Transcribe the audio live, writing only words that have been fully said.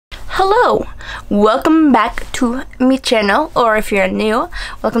Hello, welcome back to my channel, or if you're new,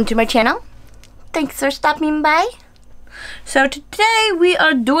 welcome to my channel. Thanks for stopping by. So today we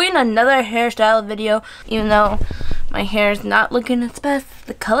are doing another hairstyle video. Even though my hair is not looking its best,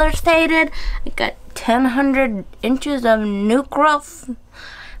 the color's faded, I got 1,000 inches of new growth,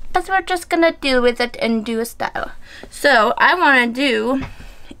 but we're just gonna deal with it and do a style. So I want to do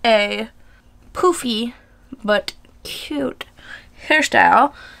a poofy but cute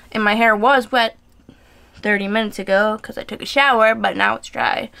hairstyle, and my hair was wet 30 minutes ago because I took a shower, but now it's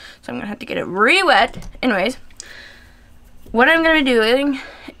dry, so I'm gonna have to get it re-wet. Anyways, what I'm gonna be doing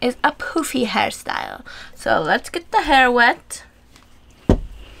is a poofy hairstyle. So let's get the hair wet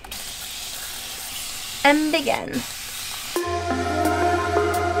and begin.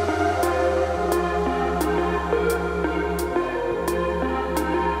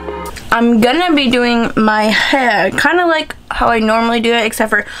 I'm gonna be doing my hair kind of like how I normally do it, except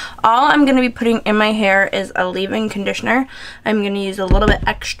for all I'm gonna be putting in my hair is a leave-in conditioner. I'm gonna use a little bit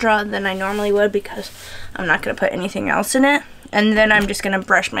extra than I normally would because I'm not gonna put anything else in it. And then I'm just gonna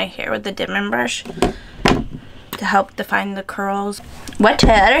brush my hair with the Denman brush to help define the curls. Wet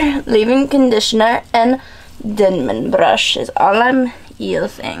hair, leave-in conditioner, and Denman brush is all I'm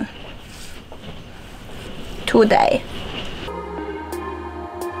using today.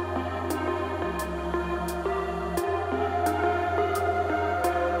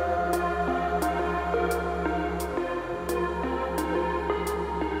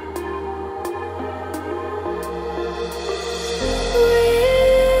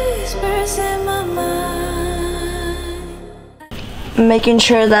 Making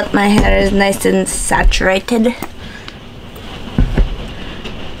sure that my hair is nice and saturated.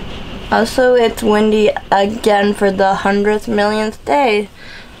 Also, it's windy again for the 100th millionth day.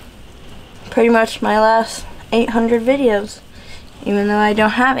 Pretty much my last 800 videos, even though I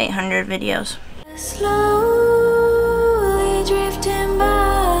don't have 800 videos. Slowly drifting by,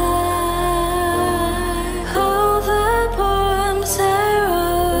 all the poems I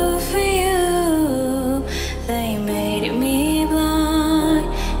wrote for you, they made me blind,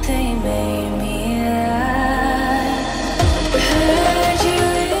 they made me lie. Heard you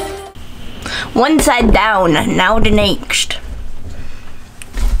in one side down, now the next.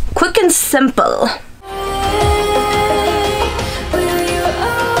 Quick and simple.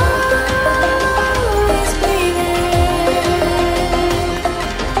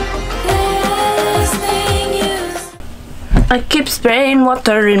 I keep spraying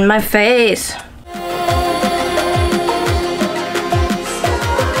water in my face.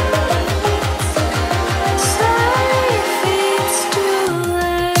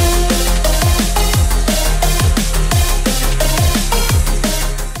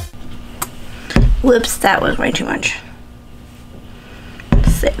 Whoops, that was way too much.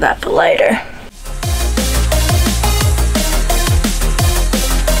 Save that for later.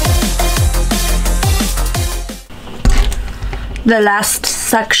 The last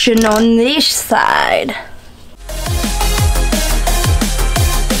section on this side.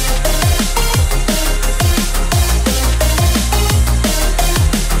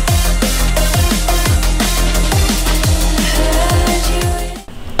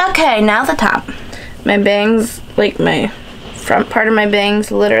 Okay, now the top. My bangs, like my front part of my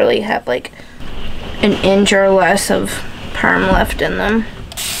bangs, literally have like an inch or less of perm left in them.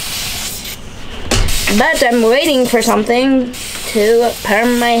 But I'm waiting for something to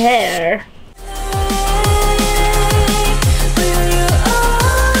perm my hair.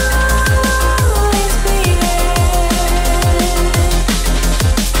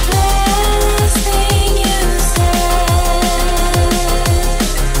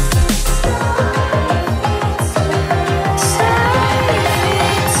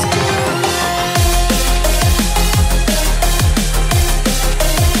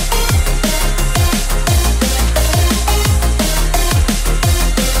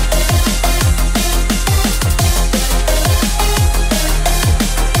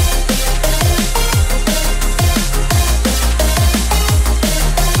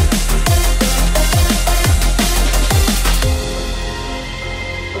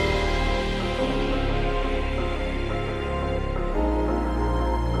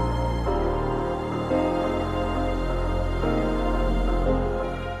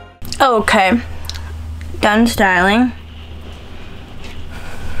 Okay, done styling.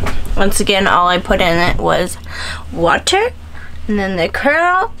 Once again, all I put in it was water, and then the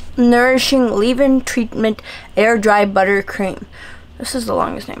Curl Nourishing Leave-In Treatment Air Dry Butter Cream. This is the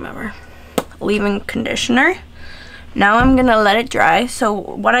longest name ever. Leave-in conditioner. Now I'm gonna let it dry. So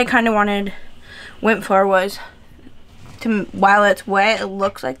what I kind of went for was while it's wet, it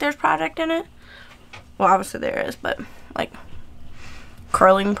looks like there's product in it. Well, obviously there is, but like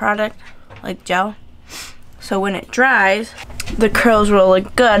curling product, like gel. So when it dries, the curls will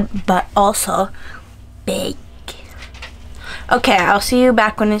look good, but also big. Okay, I'll see you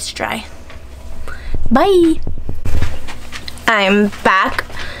back when it's dry. Bye. I'm back.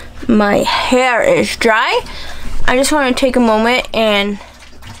 My hair is dry. I just want to take a moment and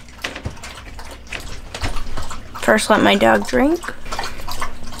first let my dog drink.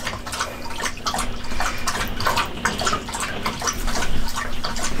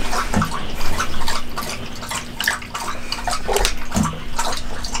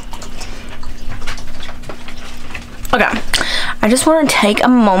 Okay, I just want to take a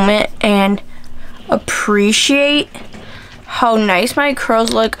moment and appreciate how nice my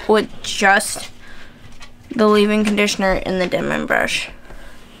curls look with just the leave-in conditioner and the dim-in brush.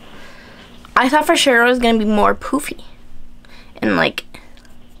 I thought for sure it was going to be more poofy and like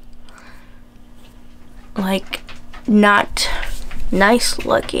not nice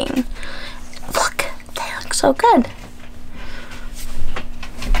looking. Look, they look so good.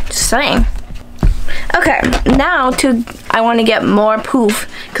 Just saying. Okay, now I want to get more poof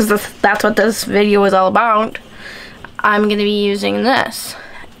because that's what this video is all about. I'm going to be using this.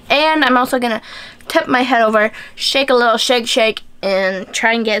 And I'm also going to tip my head over, shake a little, shake, and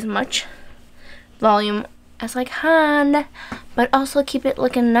try and get as much volume as I can, but also keep it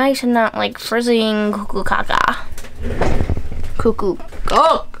looking nice and not like frizzing cuckoo caca. Cuckoo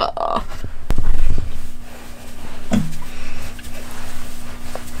caca.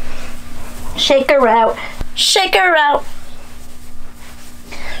 Shake her out. Shake her out.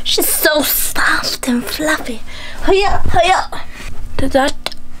 She's so soft and fluffy. Hiya, hiya. Did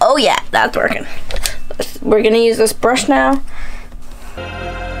that? Oh yeah, that's working. We're gonna use this brush now.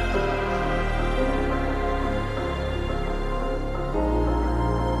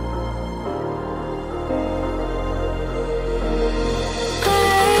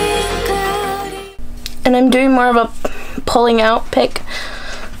 And I'm doing more of a pulling out pick.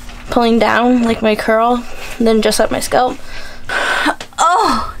 Pulling down like my curl, then just up my scalp.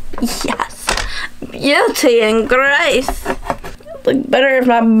 Oh, yes. Beauty and grace. It'd look better if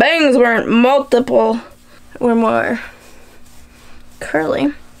my bangs weren't were more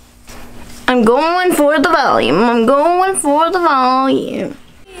curly. I'm going for the volume. I'm going for the volume.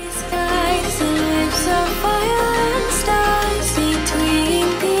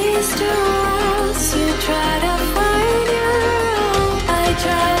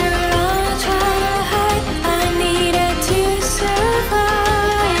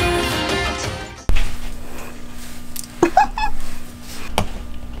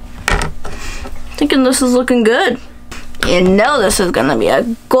 Thinking this is looking good. You know this is gonna be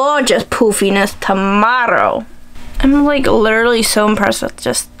a gorgeous poofiness tomorrow. I'm like literally so impressed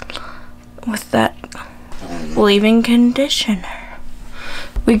with that leave-in conditioner.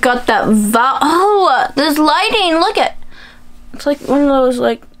 We got that oh, this lighting, look at. It's like one of those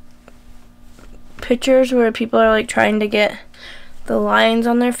like pictures where people are like trying to get the lines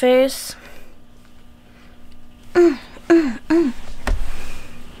on their face.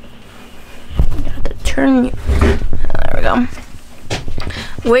 Turn you. There we go.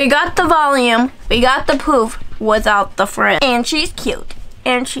 We got the volume. We got the poof without the frizz. And she's cute.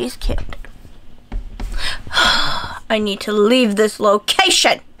 And she's cute. I need to leave this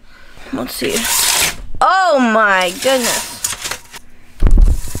location. Let's see. Oh my goodness.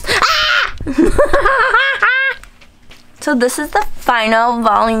 Ah! So this is the final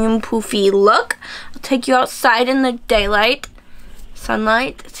volume poofy look. I'll take you outside in the daylight.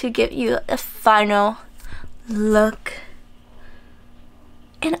 Sunlight to give you a final look,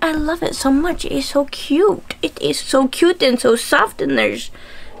 and I love it so much. It is so cute. It is so cute and so soft, and there's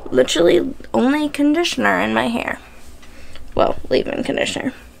literally only conditioner in my hair. Well, leave-in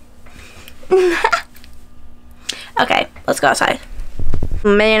conditioner. Okay, let's go outside.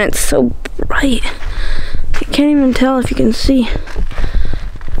 Man, it's so bright. I can't even tell if you can see.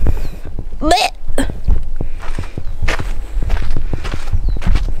 Blech.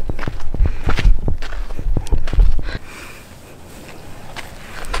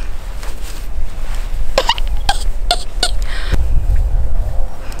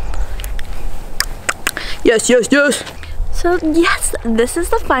 Yes, yes, yes. So yes, this is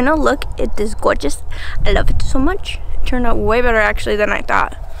the final look. It is gorgeous. I love it so much. It turned out way better actually than I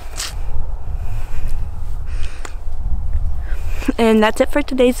thought. And that's it for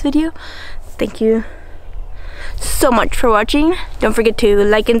today's video. Thank you so much for watching. Don't forget to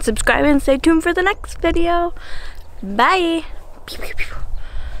like and subscribe and stay tuned for the next video. Bye.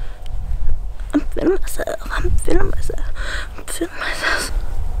 I'm feeling myself. I'm feeling myself. I'm feeling myself.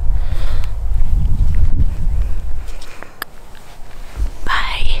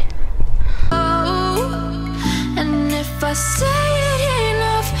 Bye. Oh, and if I say it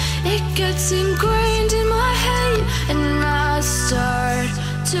enough, it gets ingrained in my head, and I start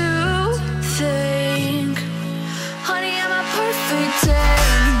to think, honey, I'm a perfect day.